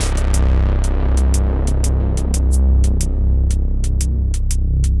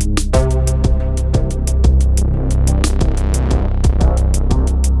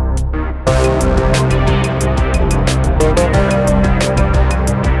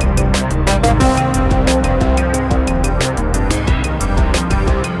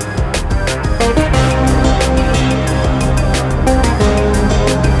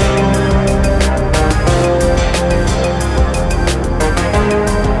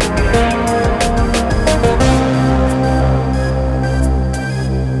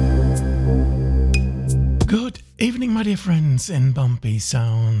dance in bumpy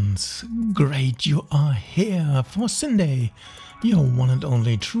sounds. Great you are here for syndae, your one and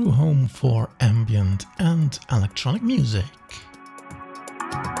only true home for ambient and electronic music.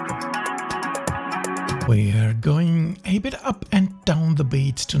 We're going a bit up and down the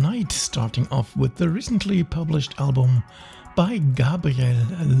beat tonight, starting off with the recently published album by Gabriel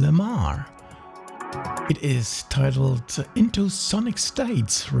Lemar. It is titled Into Sonic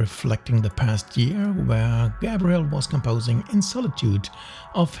States, reflecting the past year where Gabriel was composing in solitude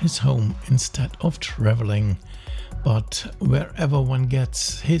of his home instead of traveling. But wherever one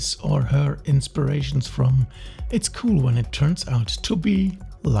gets his or her inspirations from, it's cool when it turns out to be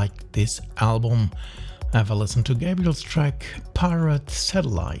like this album. Have a listen to Gabriel's track Pirate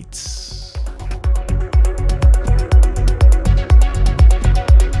Satellites.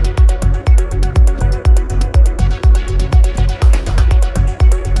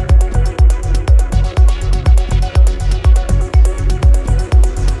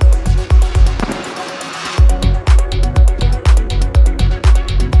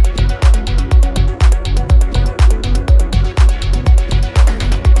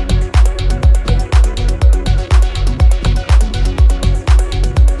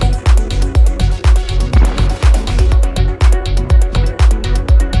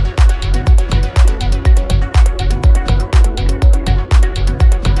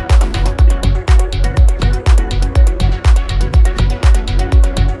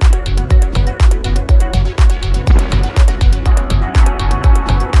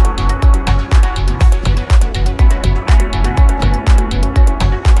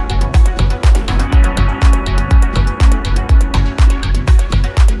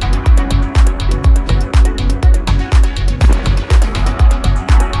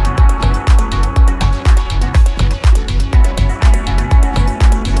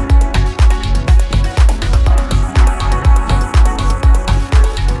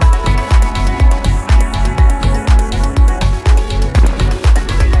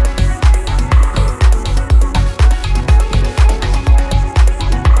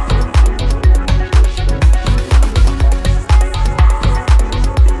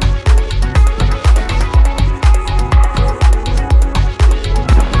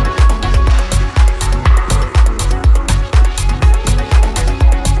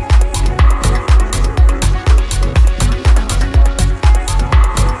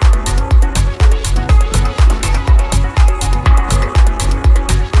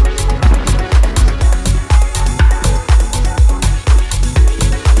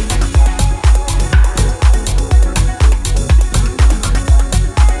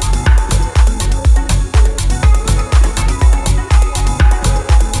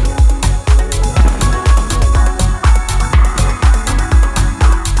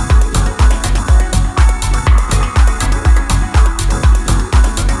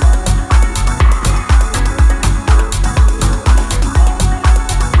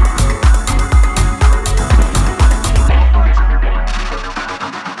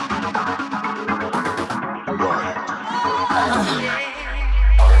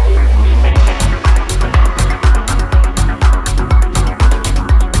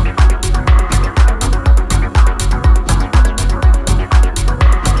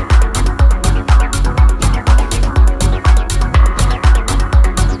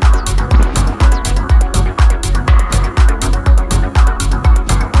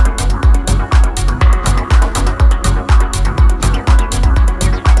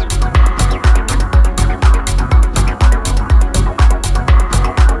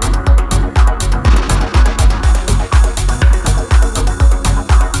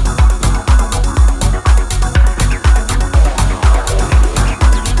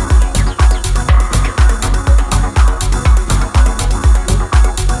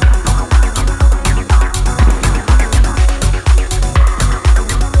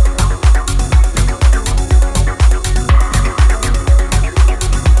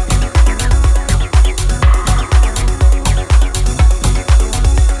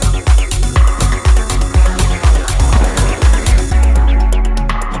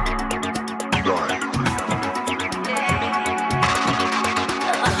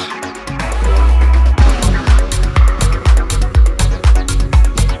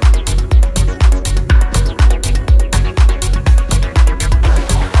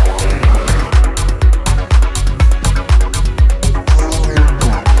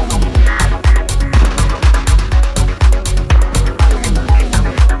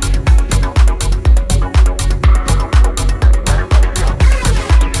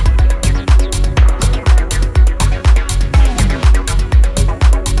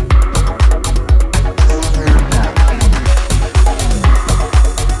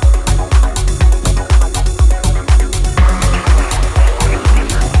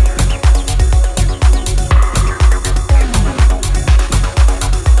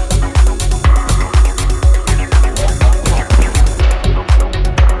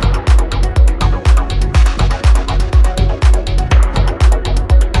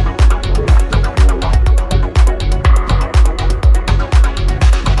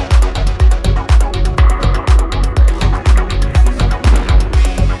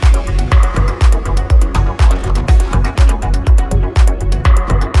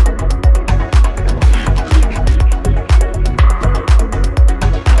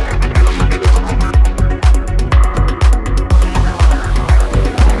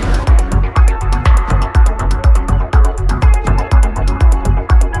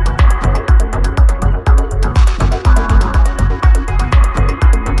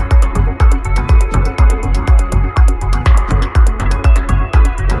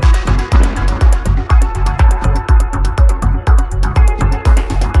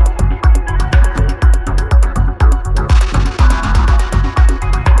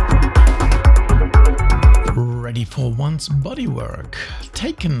 Dance Bodywork,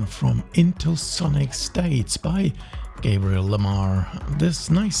 taken from Into Sonic States by Gabriel Lamar. This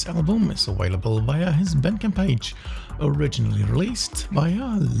nice album is available via his Bandcamp page, originally released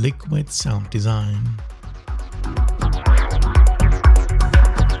via Liquid Sound Design.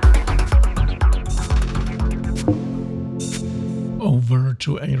 Over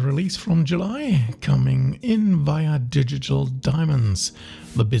to a release from July, coming in via Digital Diamonds,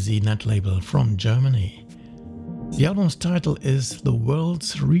 the busy net label from Germany. The album's title is The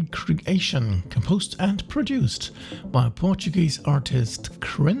World's Recreation, composed and produced by Portuguese artist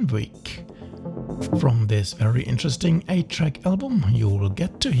Krenvik. From this very interesting 8-track album, you will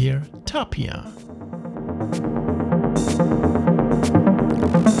get to hear Tapia.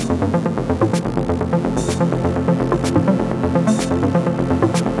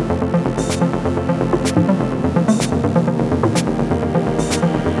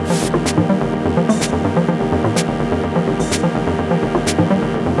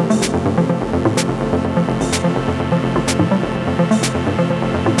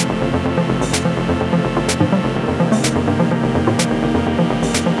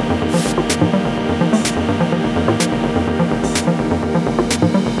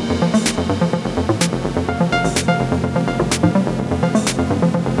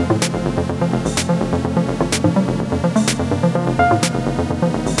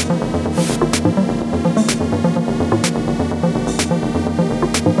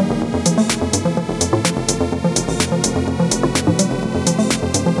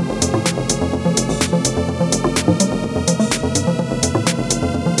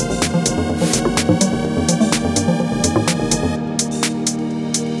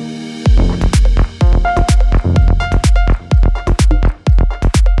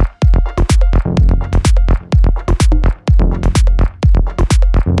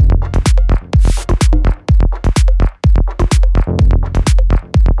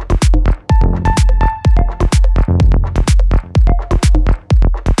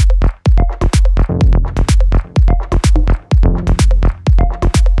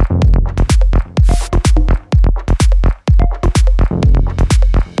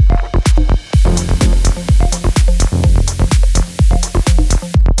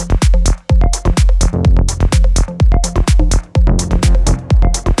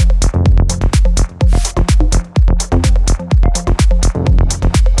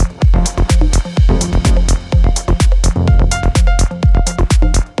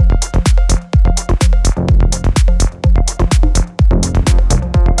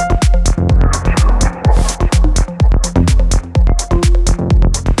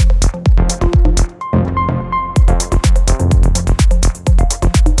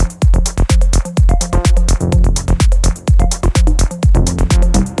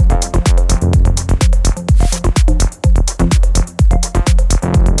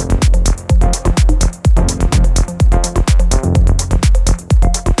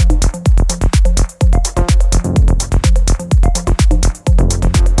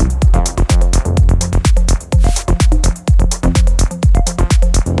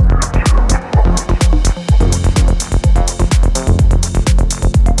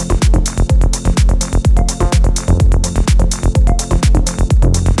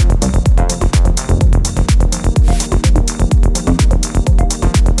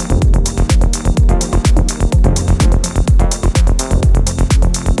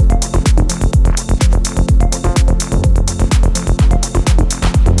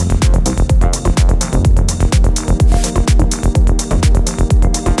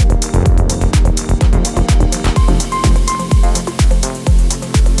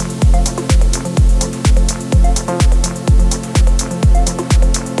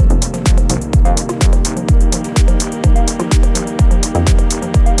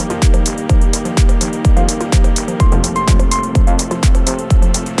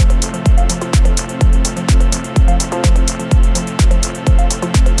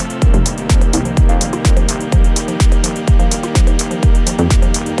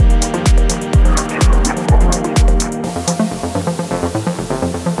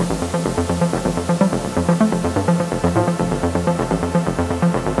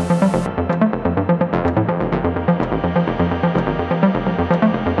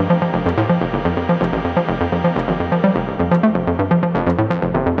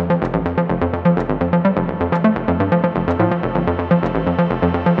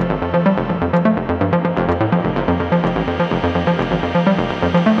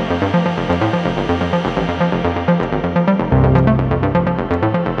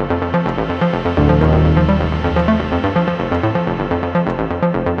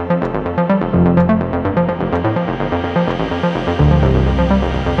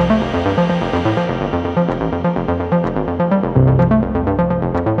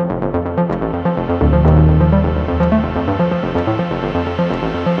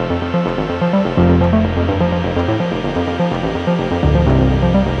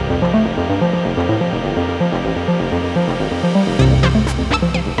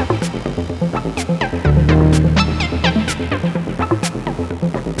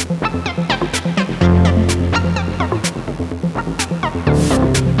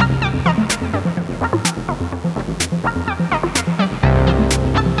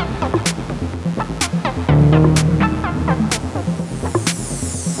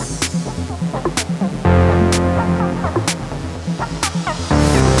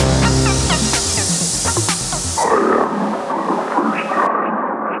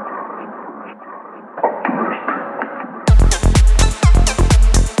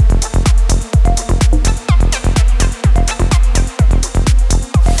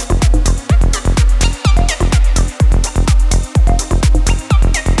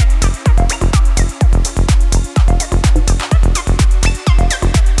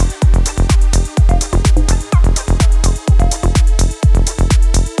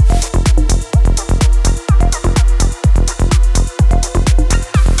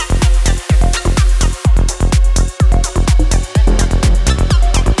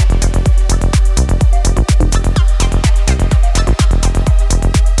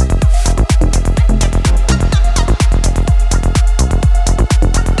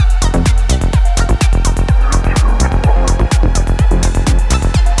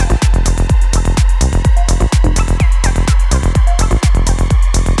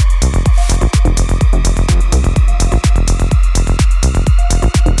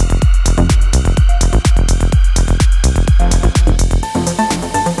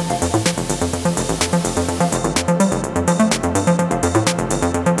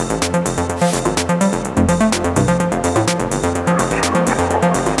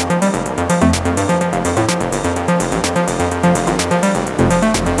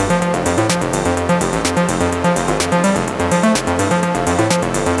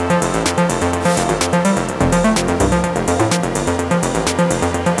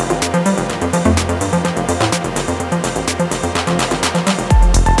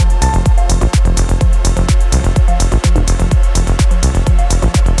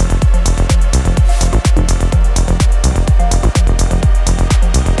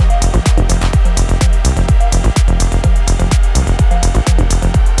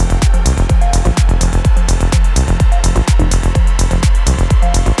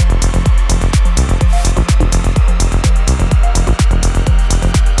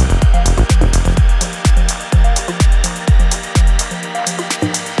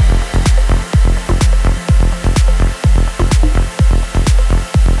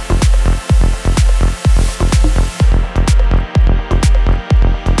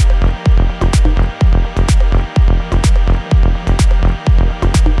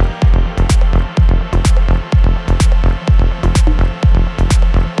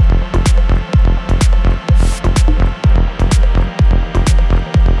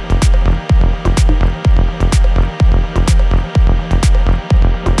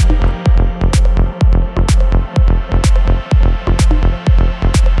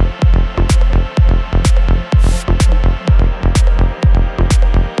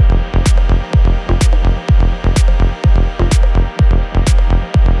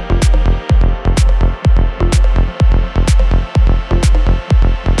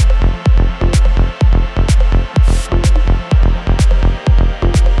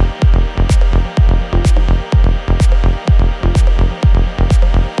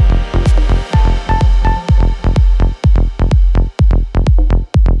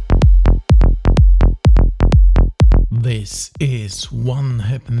 is one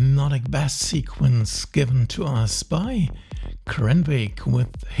hypnotic bass sequence given to us by Krenvik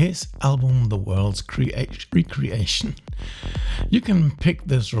with his album The World's Recreation. You can pick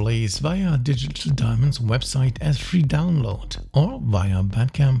this release via Digital Diamond's website as free download or via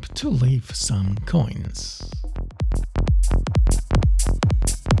Bandcamp to leave some coins.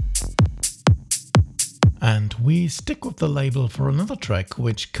 And we stick with the label for another track,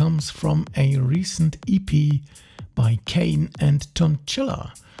 which comes from a recent EP by Kane and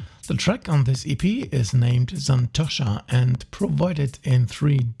Tonchilla. The track on this EP is named Santosha and provided in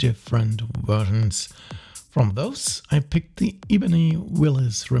 3 different versions. From those, I picked the Ebony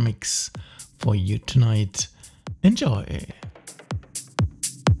Willis remix for you tonight. Enjoy!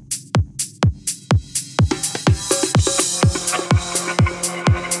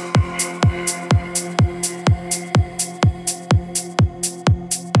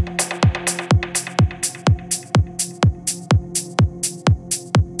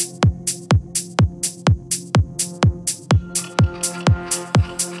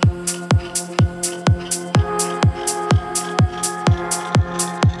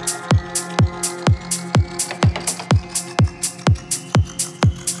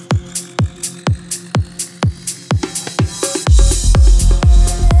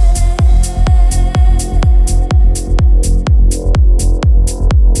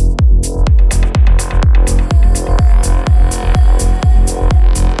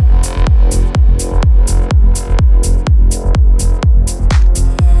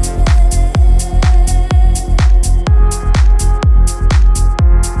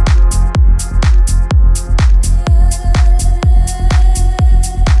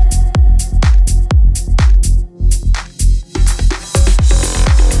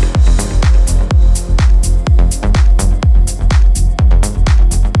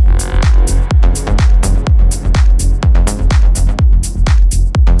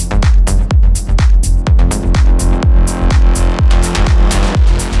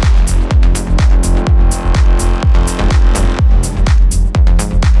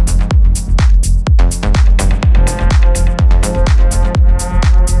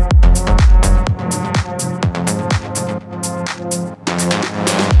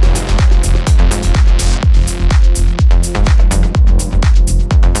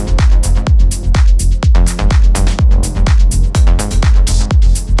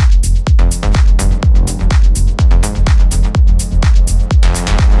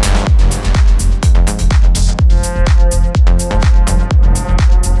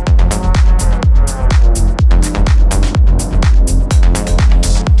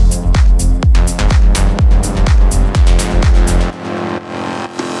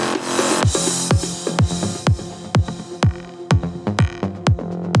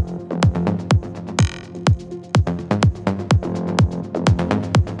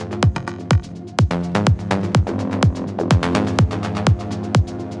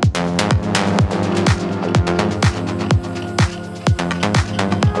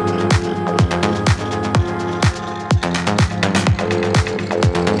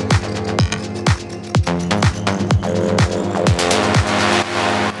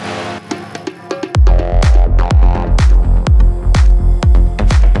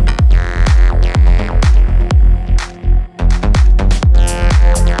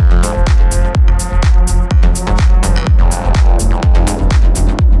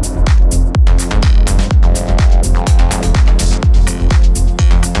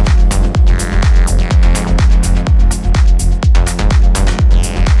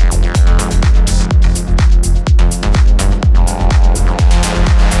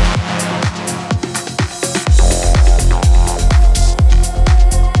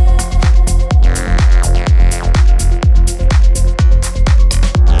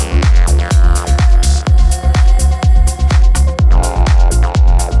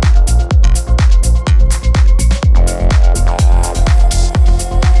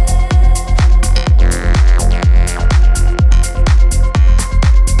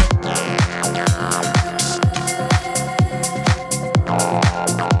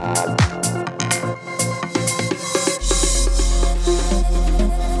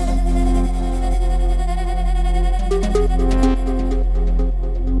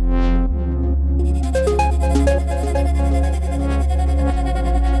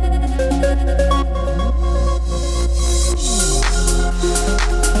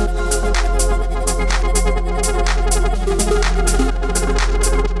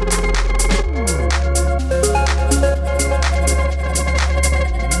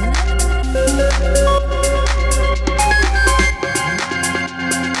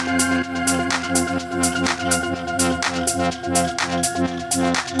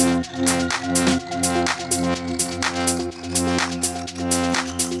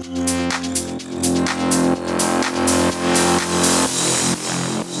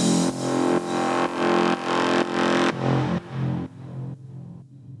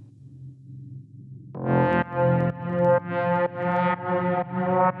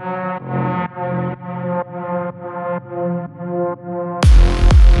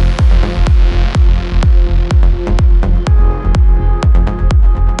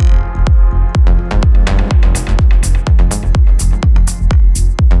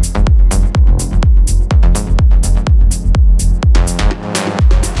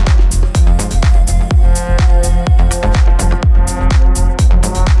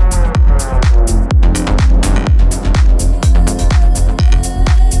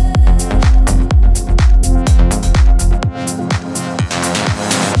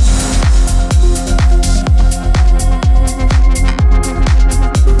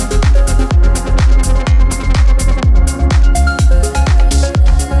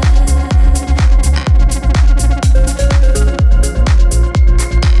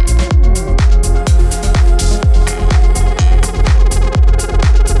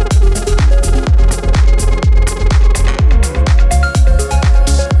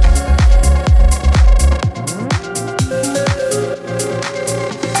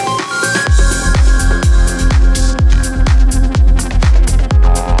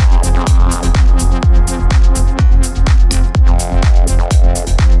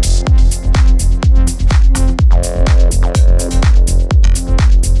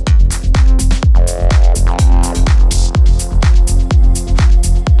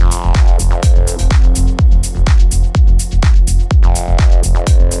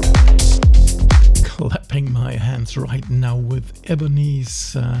 right now with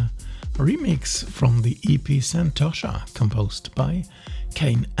Ebony's remix from the EP Santosha, composed by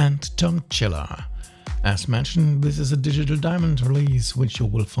Kane and Tom Chiller. As mentioned, this is a Digital Diamond release, which you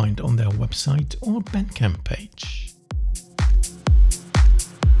will find on their website or Bandcamp page.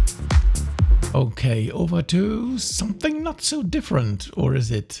 Okay, over to something not so different, or is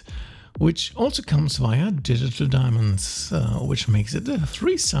it? Which also comes via Digital Diamonds, which makes it a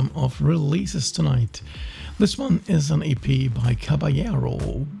threesome of releases tonight. This one is an EP by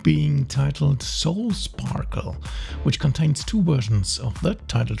Caballero, being titled Soul Sparkle, which contains 2 versions of the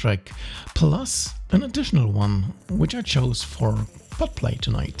title track, plus an additional one, which I chose for Podplay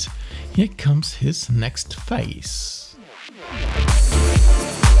tonight. Here comes his next phase.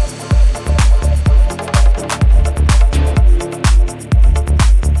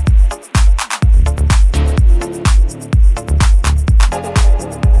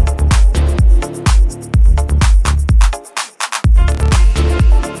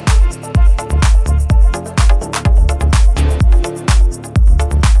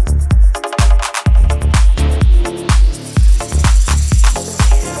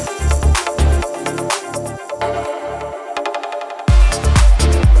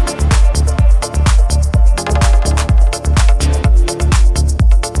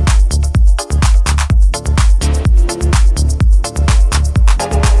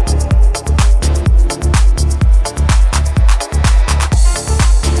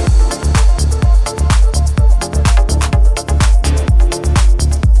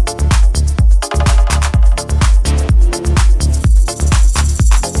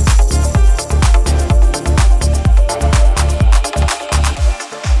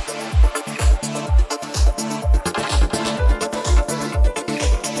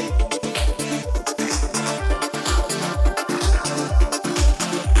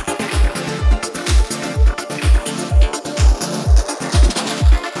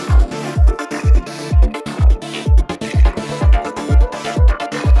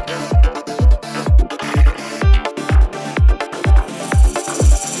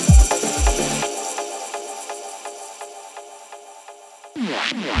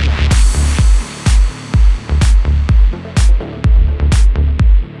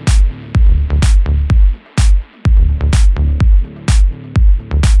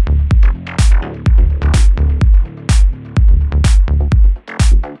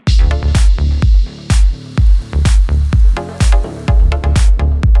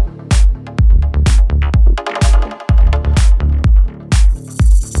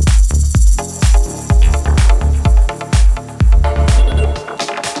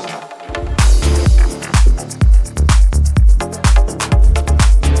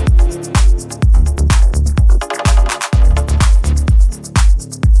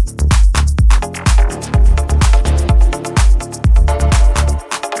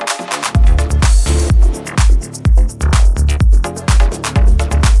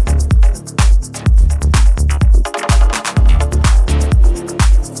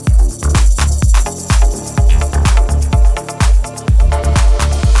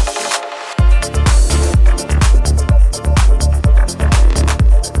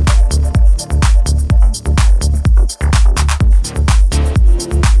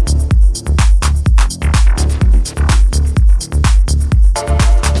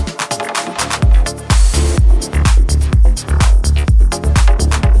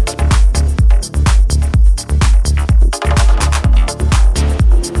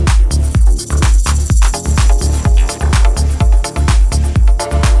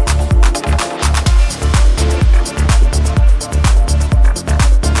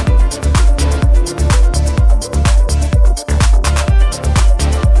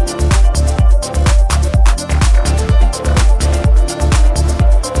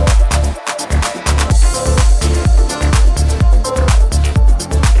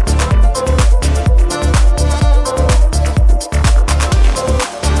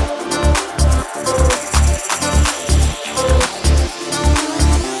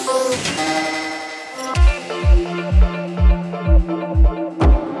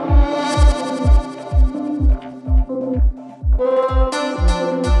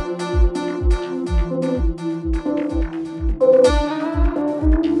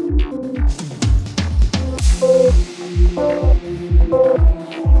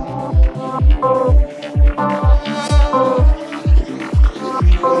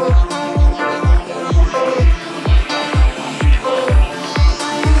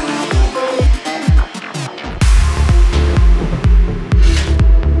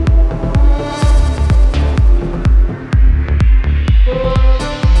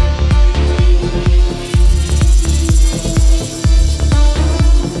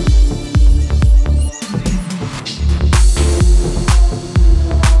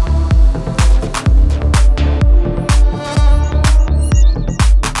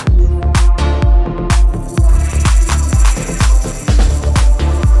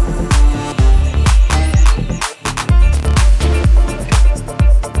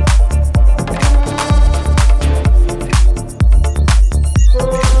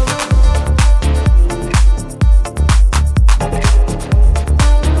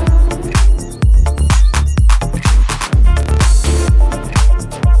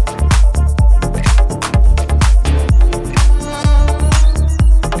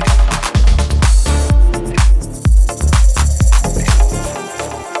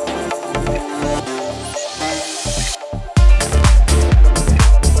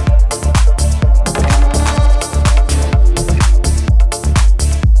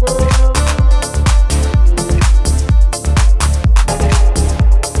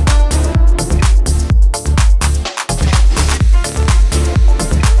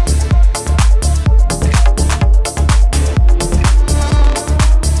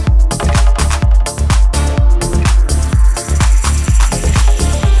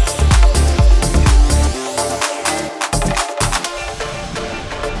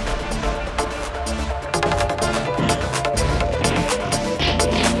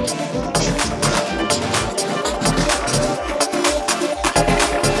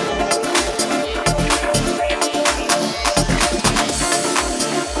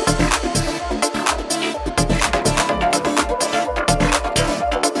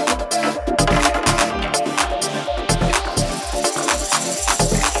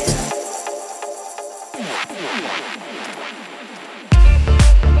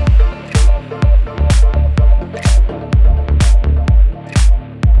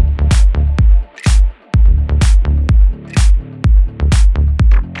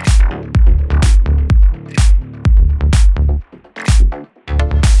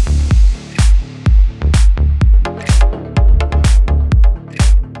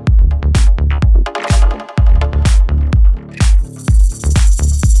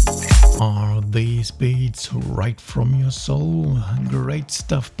 right from your soul. Great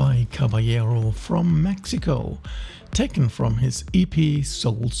stuff by Caballero from Mexico, taken from his EP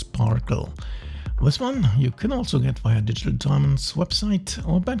Soul Sparkle. This one you can also get via Digital Diamond's website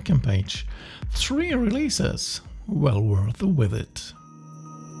or Bandcamp page. 3 releases, well worth the visit.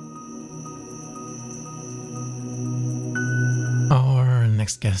 Our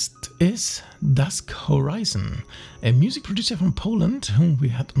next guest is Dusk Horizon, a music producer from Poland whom we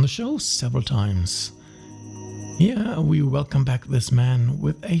had on the show several times. Here we welcome back this man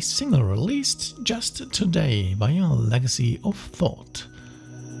with a single released just today via Legacy of Thought.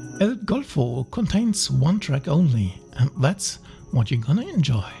 El Golfo contains 1 track only, and that's what you're gonna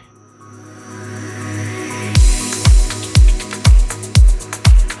enjoy.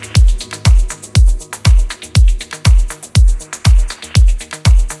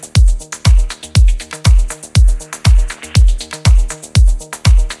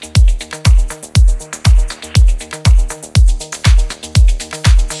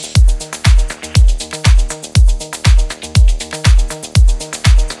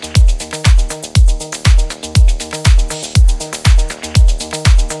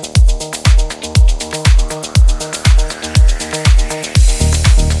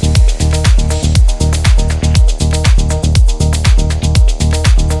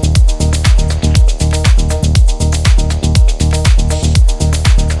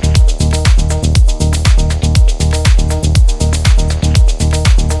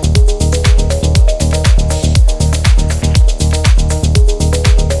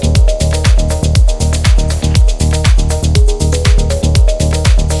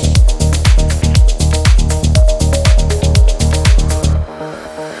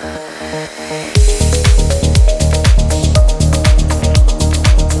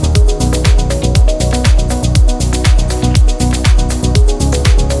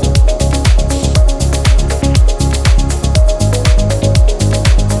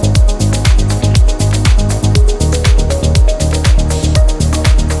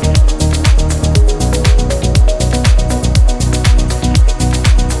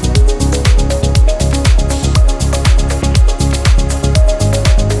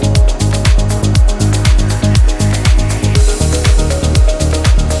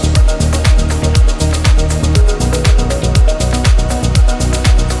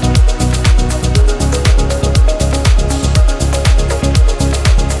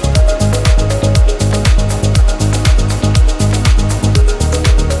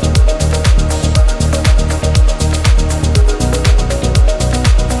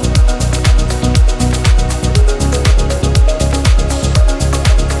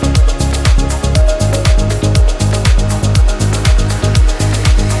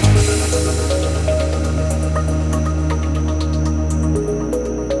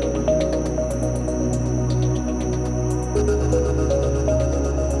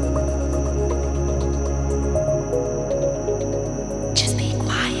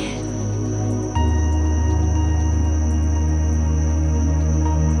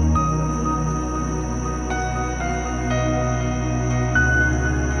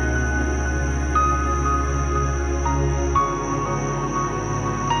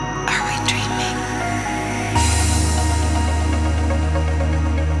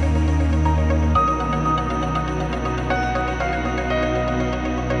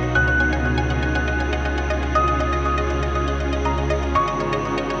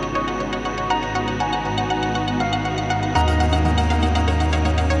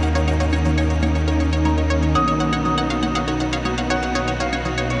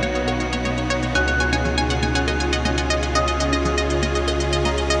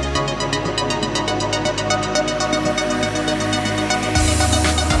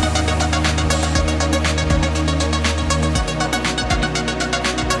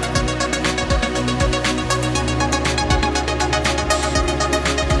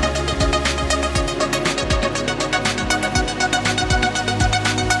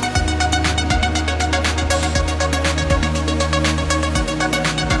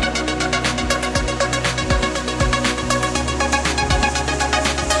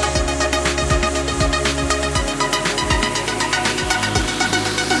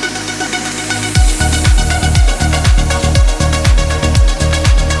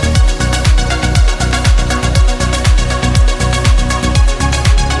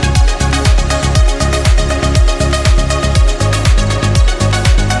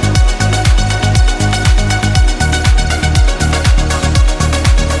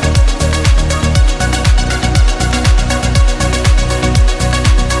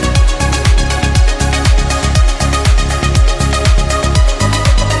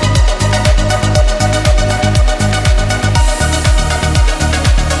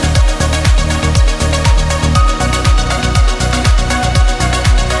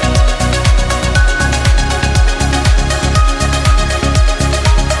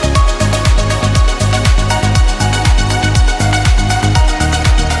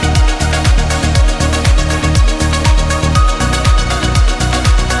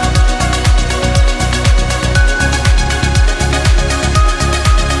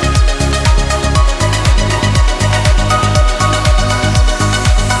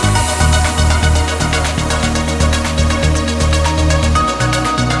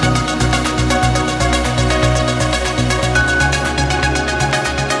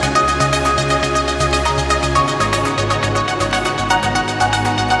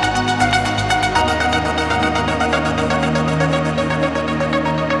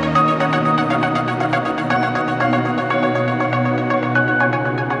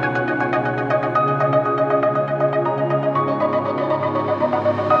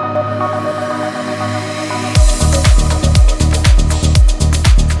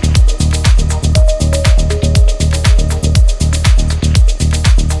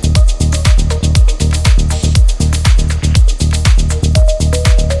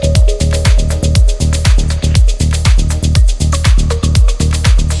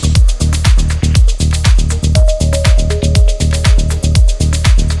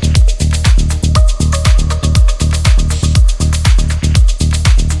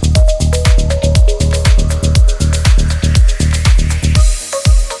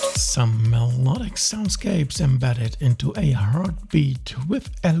 soundscapes embedded into a heartbeat with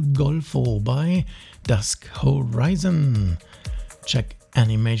El Golfo by Dusk Horizon. Check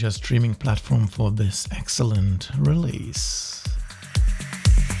any major streaming platform for this excellent release.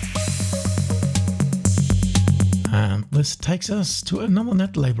 And this takes us to another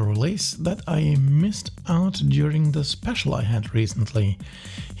net label release that I missed out during the special I had recently.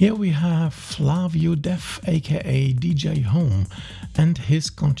 Here we have Flavio Def aka DJ Home and his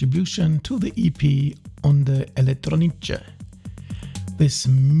contribution to the EP Onde Elettroniche. This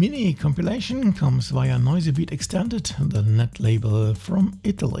mini compilation comes via Noisy Beat Extended, the net label from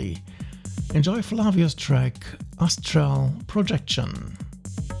Italy. Enjoy Flavio's track Astral Projection.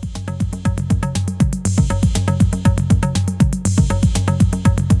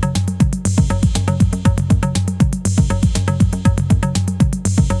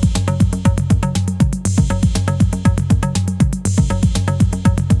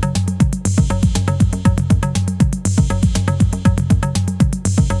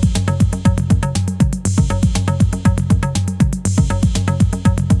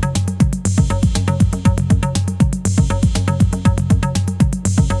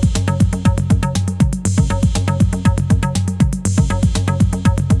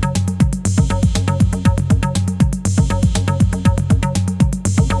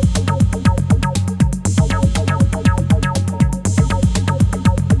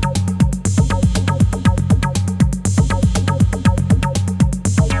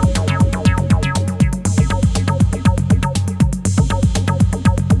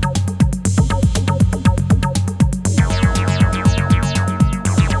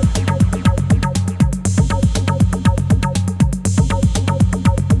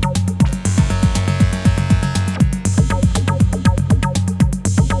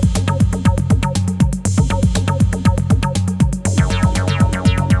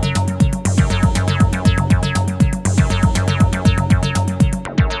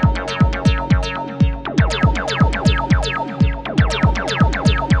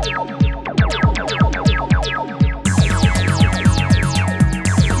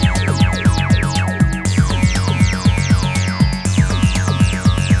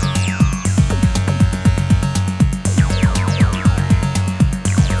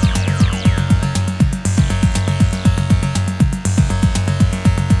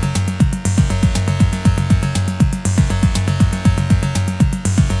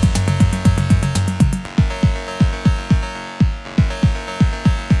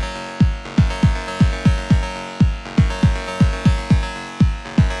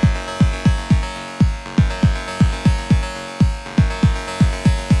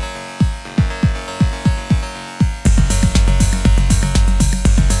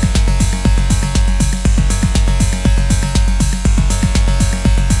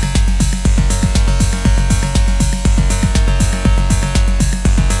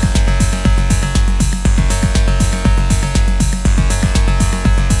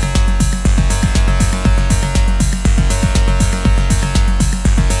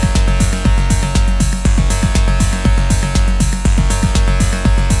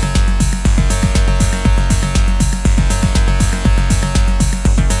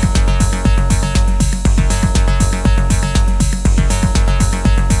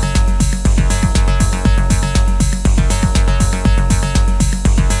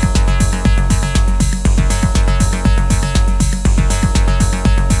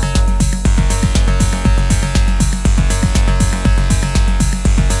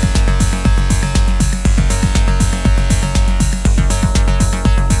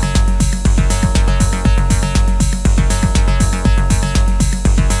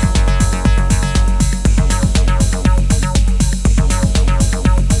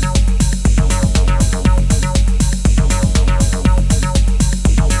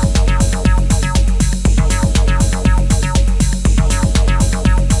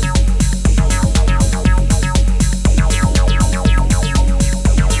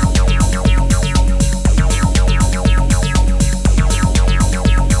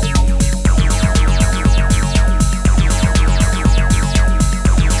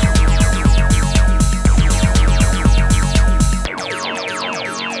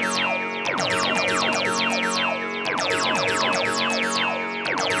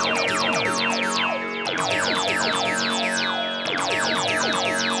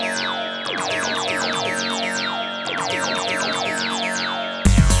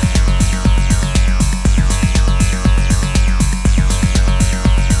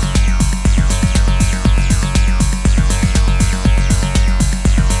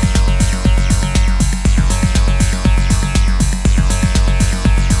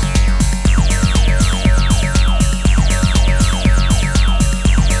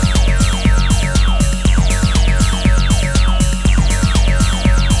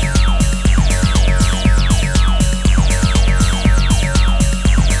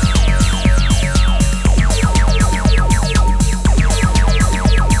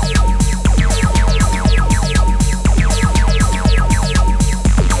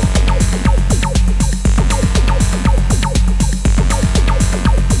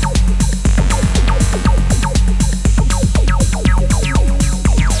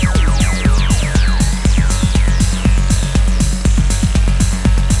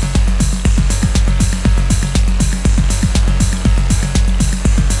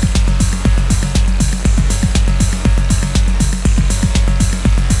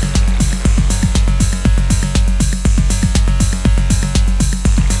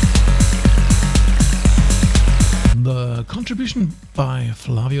 contribution by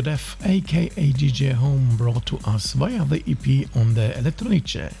Flavio Def, aka DJ Home, brought to us via the EP on the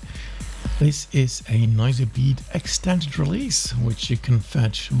Elettronice. This is a noisy beat extended release, which you can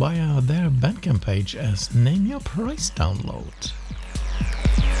fetch via their Bandcamp page as Name Your Price download.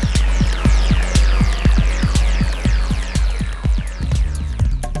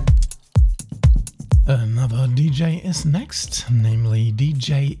 Another DJ is next, namely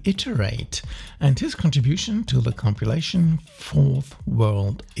DJ Iterate, and his contribution to the compilation Fourth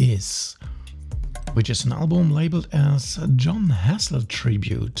World Is, which is an album labeled as John Hassler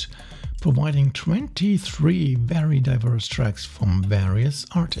Tribute, providing 23 very diverse tracks from various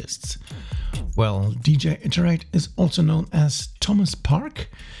artists. Well, DJ Iterate is also known as Thomas Park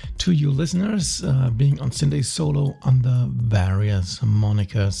to you listeners, being on syndae solo under various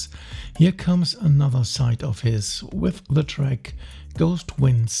monikers. Here comes another side of his with the track Ghost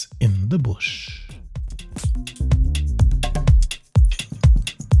Winds in the Bush.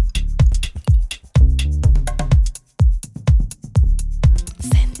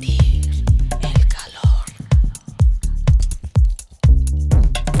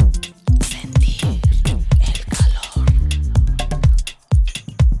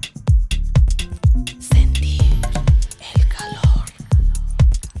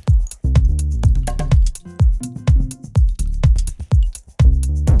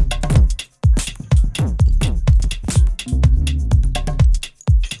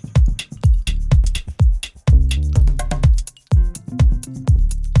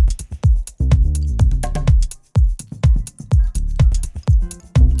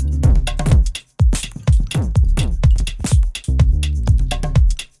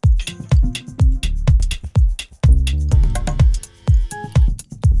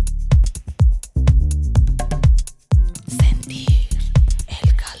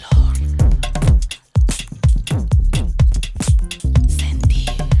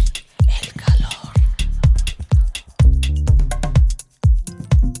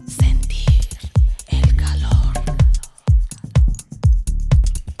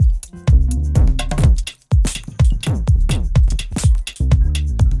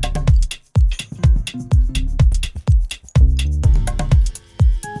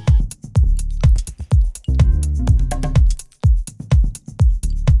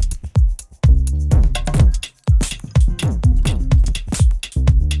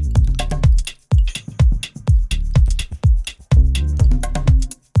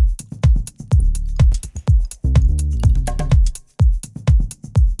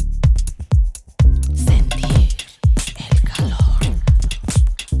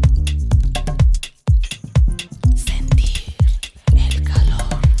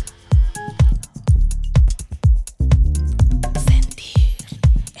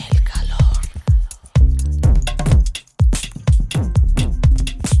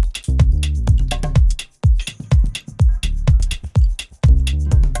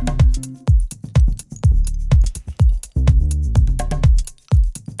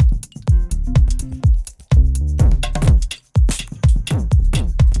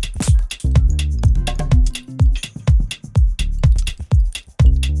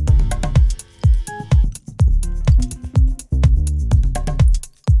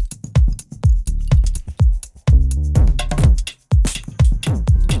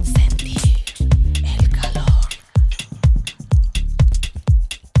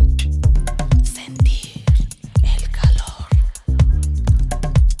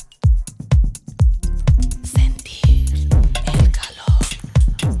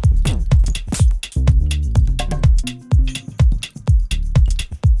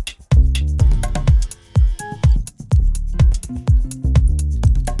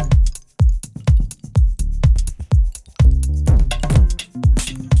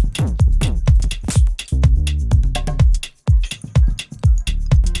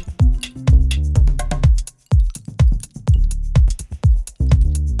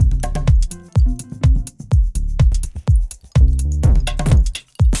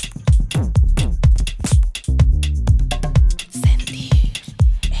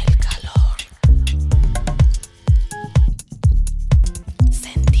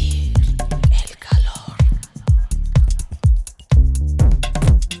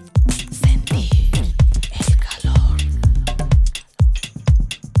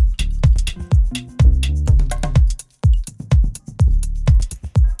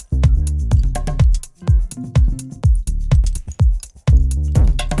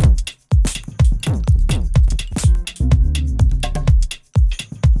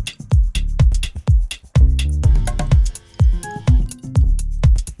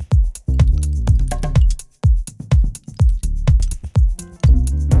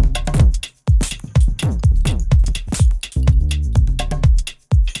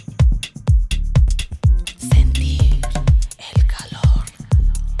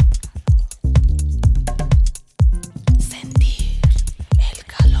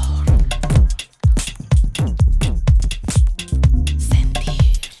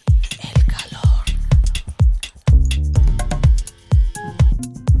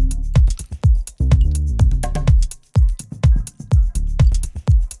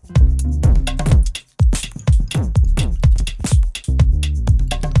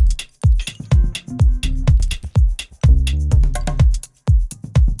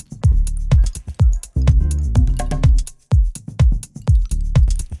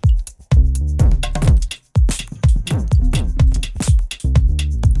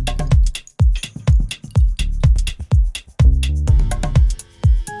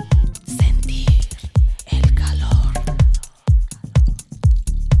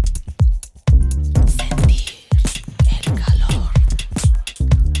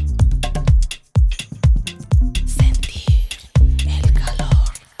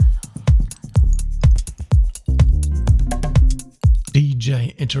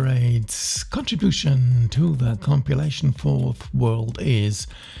 reiterates contribution to the compilation Fourth World is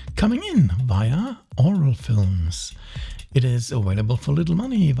coming in via Oral Films. It is available for little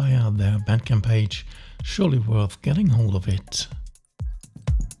money via their Bandcamp page. Surely worth getting hold of it.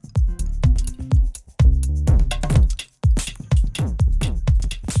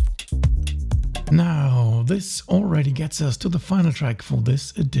 Now, this already gets us to the final track for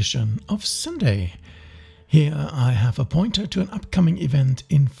this edition of syndae. Here I have a pointer to an upcoming event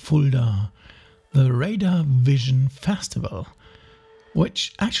in Fulda, the Radar Vision Festival,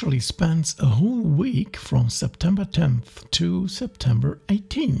 which actually spans a whole week from September 10th to September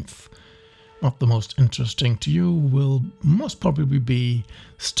 18th. What the most interesting to you will most probably be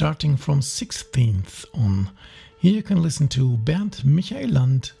starting from 16th on. Here you can listen to Bernd Michael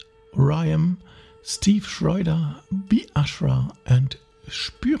Land, Oriam, Steve Schroeder, B. Ashra and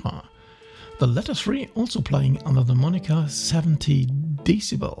Spürer. The latter three also playing under the moniker 70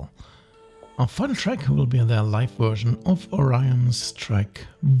 Decibel. Our final track will be their live version of Oriam's track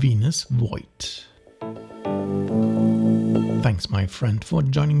Venus Void. Thanks my friend for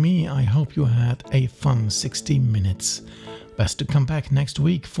joining me. I hope you had a fun 60 minutes. Best to come back next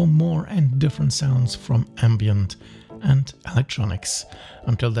week for more and different sounds from ambient and electronics.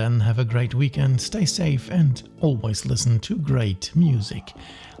 Until then, have a great weekend, stay safe and always listen to great music,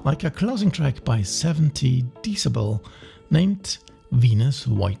 like a closing track by 70 Decibel named Venus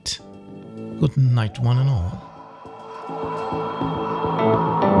White. Good night one and all.